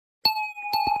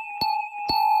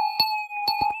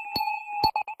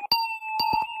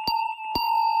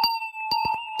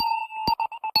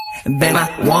Bewhy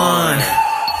one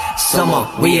summer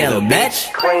위에로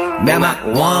bitch Bewhy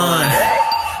one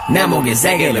내 목에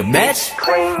세 개로 bitch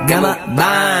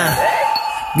감아봐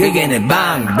그게 내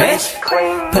방 bitch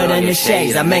Put on your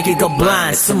shades I make it go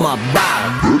blind 숨어봐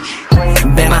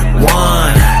Bewhy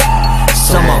one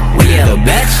summer 위에로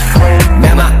bitch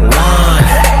Bewhy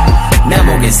one 내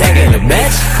목에 세 개로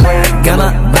bitch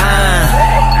감아봐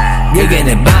그게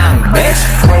내 방 bitch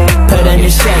Put on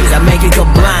your shades I make it go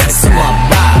blind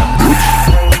숨어봐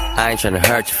I ain't tryna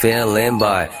hurt your feeling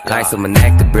but ice on my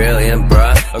neck the brilliant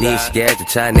bruh 네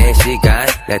시계조차 내 시간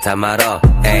내 탐하러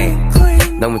에이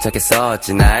너무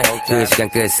착했었지 날 그 시간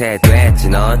끝에 됐지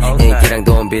넌 인기랑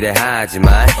돈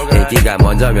비례하지만 인기가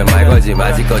먼저면 말거지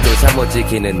맞을 거조차 못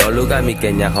지키는 널 누가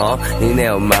믿겠냐 니네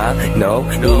엄마 no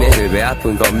니네들 배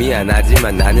아픈 건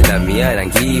미안하지만 나는 다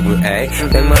미안한 기분 에이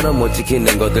 100만원 못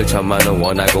지키는 것들 1000만원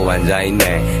원하고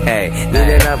앉아있네 에이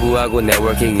니네 라부하고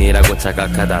네트워킹이라고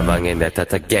착각하다 망해 내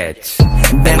탓하겠지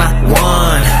Bewhy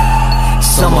one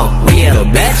summer 위에로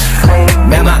bitch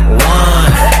Bewhy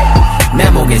one 내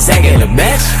목에 세 개로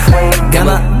bitch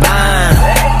감아봐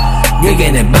그게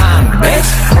내 방 bitch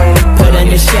Put on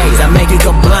your shades I make it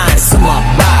go blind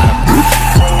숨어봐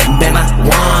Bewhy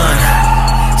one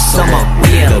summer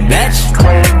위에로 bitch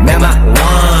Bewhy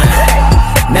one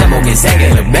내 목에 세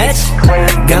개로 bitch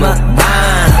감아봐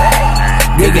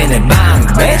그게 내 방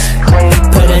bitch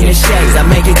Put on your shades I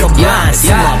make it go blind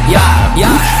숨어봐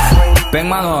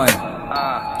 100만원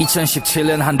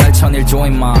 2017년 한 달 천일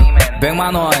조인마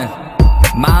 100만원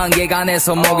 40개가 내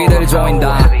손목이를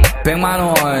조인다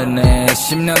 100만원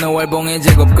 10년 월봉의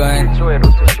제곱근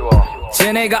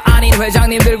쟤네가 아닌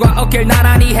회장님들과 어깨를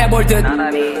나란히 해볼 듯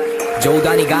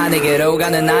조단이가 내게로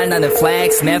가는 날 나는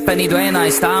flex 내 팬이 돼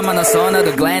나의 스타 만나서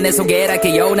나도 글랜 내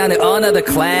소개할게요 나는 another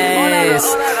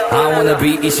class I wanna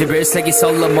be 21세기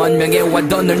솔로몬 명예와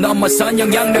돈을 넘어선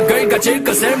영향력을 가질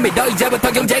것을 믿어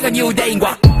이제부터 경쟁은 new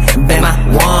day인과 Bewhy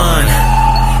one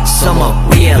summer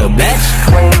위에로 bitch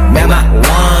Bewhy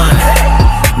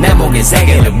one 내 목에 세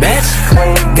개로 bitch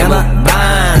감아봐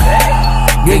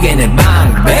그게 내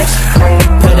방 bitch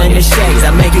Put on your shades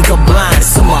I make it go blind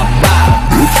숨어봐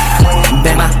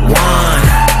Bewhy one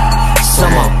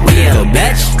summer 위에로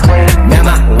bitch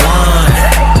Bewhy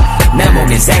one 내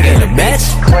목에 세 개로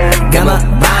bitch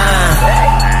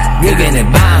감아봐 그게 내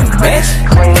방 bitch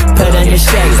Put on your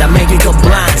shades I make it go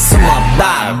blind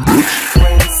숨어봐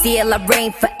Still I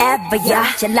reign forever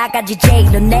yeah 잘 나가지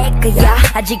제일로 내 거야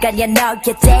아직 아니야 너의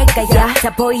때가야 다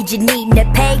보이지 니네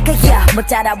패가야 못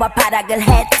따라와 파락을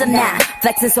했어 난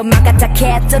Flexing 손만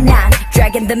까딱했어 난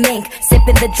Dragging the mink,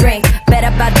 sipping the drink Better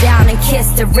bow down and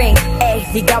kiss the ring Ay,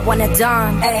 네가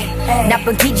원하던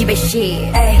나쁜 기집애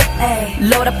shit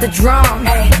Load up the drum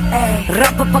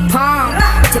러퍼퍼펑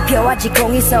대표하지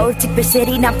공이 서울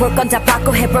특별시리 난 볼 건 다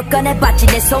받고 해볼 건 해봤지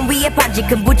내 손 위에 반지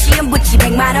큰 부치은 부치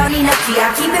 100만원이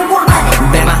넣기야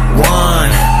Bewhy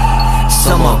one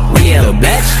summer 위에로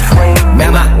bitch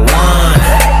Bewhy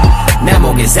one 내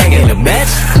목에 세 개로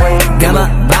bitch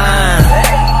감아봐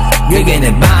그게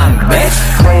내 방 bitch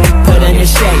Put on your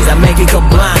shades I make it go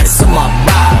blind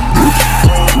숨어봐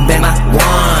Bewhy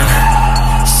one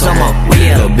summer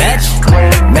위에로 bitch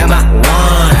Bewhy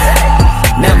one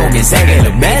내 목에 세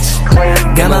개로 bitch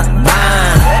감아봐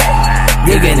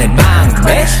그게 내 방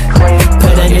bitch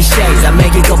Put on your shades I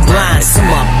make it go blind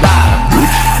숨어봐